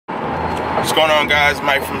What's going on, guys?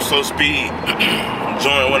 Mike from Slow Speed.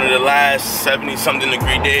 Enjoying one of the last 70-something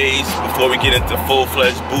degree days before we get into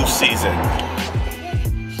full-fledged boost season.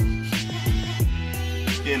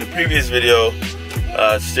 In the previous video,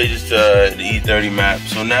 stages to the E30 map.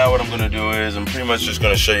 So now what I'm gonna do is I'm pretty much just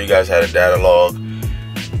gonna show you guys how to data log.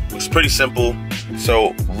 It's pretty simple.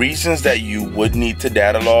 So reasons that you would need to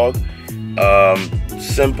data log,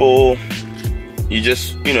 simple. You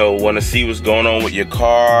just, want to see what's going on with your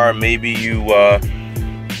car. Maybe you want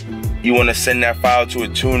to send that file to a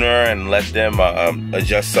tuner and let them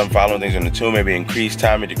adjust some following things on the tune. Maybe increase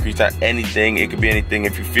time or decrease time. Anything. It could be anything.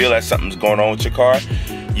 If you feel that something's going on with your car,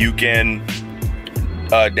 you can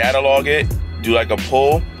data log it, do like a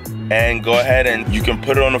pull, and go ahead and you can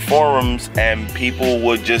put it on the forums, and people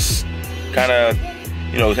would just kind of,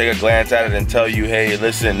 take a glance at it and tell you, hey,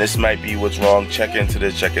 listen, this might be what's wrong. Check into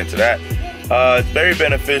this, check into that. It's very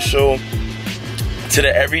beneficial to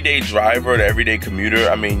the everyday driver, the everyday commuter.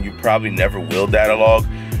 I mean, you probably never will data log,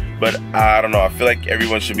 but I don't know. I feel like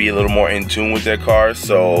everyone should be a little more in tune with their cars.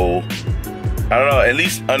 So, I don't know, at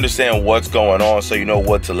least understand what's going on so you know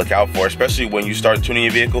what to look out for, especially when you start tuning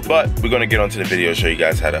your vehicle. But we're going to get onto the video, show you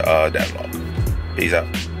guys how to data log. Peace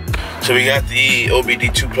out. So we got the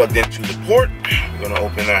OBD2 plugged into the port. We're going to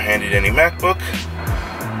open our handy dandy MacBook.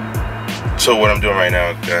 So what I'm doing right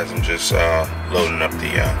now, guys, I'm just loading up the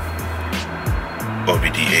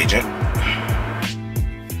OBD agent.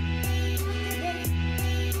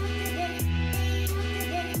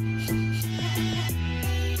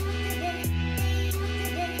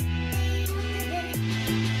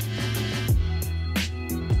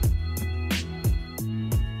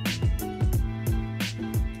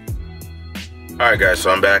 All right, guys, so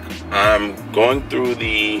I'm back. I'm going through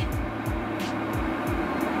the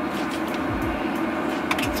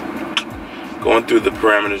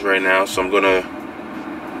parameters right now, so I'm gonna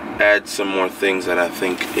add some more things that I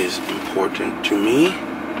think is important to me. I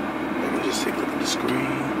can just take a look at the screen.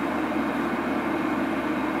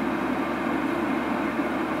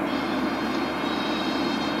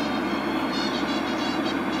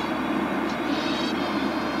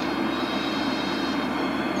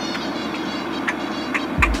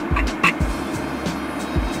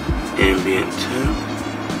 Ambient temp.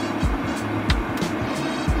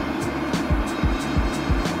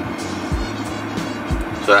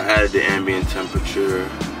 So I added the ambient temperature.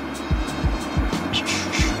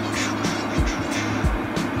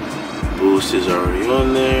 Boost is already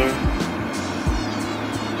on there.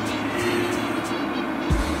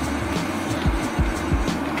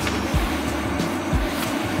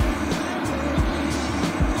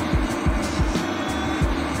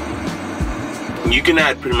 You can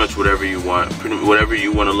add pretty much whatever you want. Whatever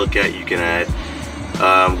you want to look at, you can add.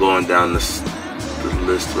 I'm going down the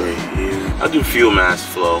list right here. I'll do fuel mass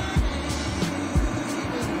flow.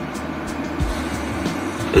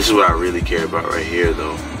 This is what I really care about right here,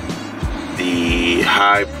 though. The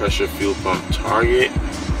high pressure fuel pump target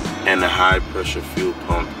and the high pressure fuel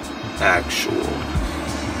pump actual.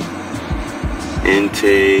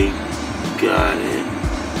 Intake, got it.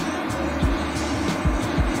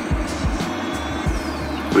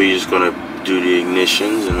 We're just gonna do the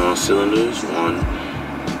ignitions in all cylinders. 1,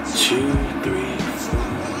 2, 3, 4,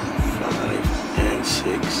 5, and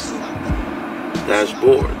 6.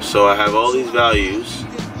 Dashboard. So I have all these values.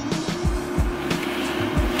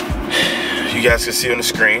 You guys can see on the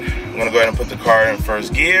screen. I'm gonna go ahead and put the car in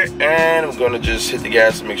first gear, and I'm gonna just hit the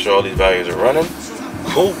gas and make sure all these values are running.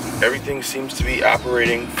 Cool. Everything seems to be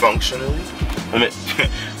operating functionally.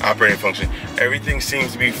 Operating function. Everything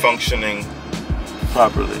seems to be functioning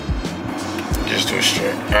properly. Just do it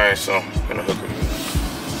straight. Alright, so I'm gonna hook it.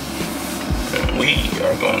 And we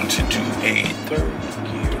are going to do a third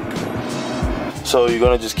gear. So you're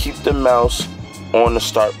gonna just keep the mouse on the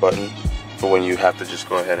start button for when you have to just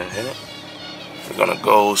go ahead and hit it. We're gonna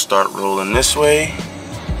go start rolling this way.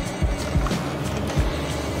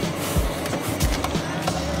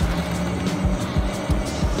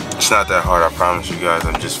 It's not that hard, I promise you guys.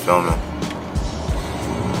 I'm just filming.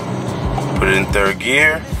 Put it in third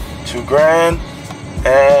gear, 2 grand,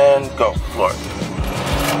 and go, floor.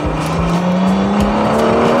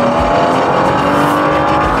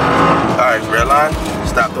 Alright, red line,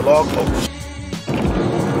 stop the log. Oh.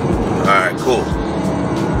 Alright, cool.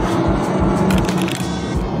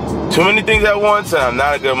 Too many things at once, and I'm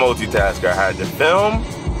not a good multitasker. I had to film,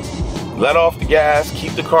 let off the gas,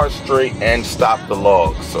 keep the car straight, and stop the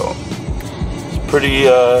log. So it's pretty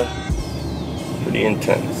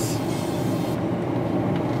intense.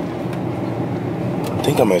 I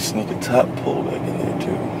think I might sneak a top pull back in there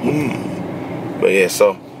too. But yeah,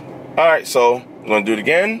 so alright, so I'm gonna do it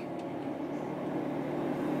again.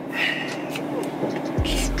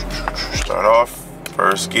 Start off,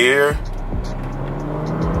 first gear.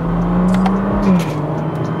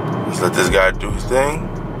 Let's let this guy do his thing.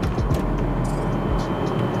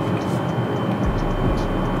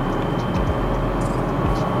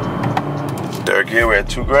 Third gear, we're at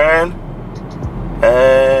 2 grand.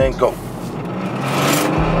 And go.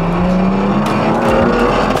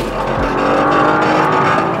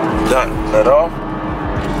 Done. Let off.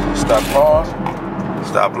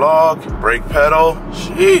 Stop log. Brake pedal.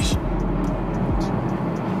 Sheesh.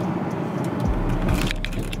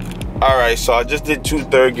 Alright, so I just did 2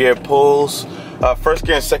 third gear pulls. First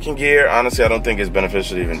gear and second gear, honestly, I don't think it's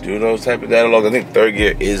beneficial to even do those type of data logs. I think third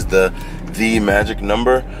gear is the magic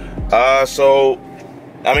number. So,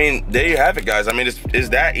 I mean, there you have it, guys. I mean, it's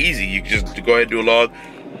that easy. You can just go ahead and do a log.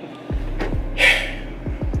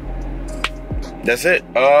 That's it.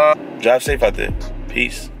 Drive safe out there.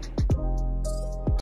 Peace.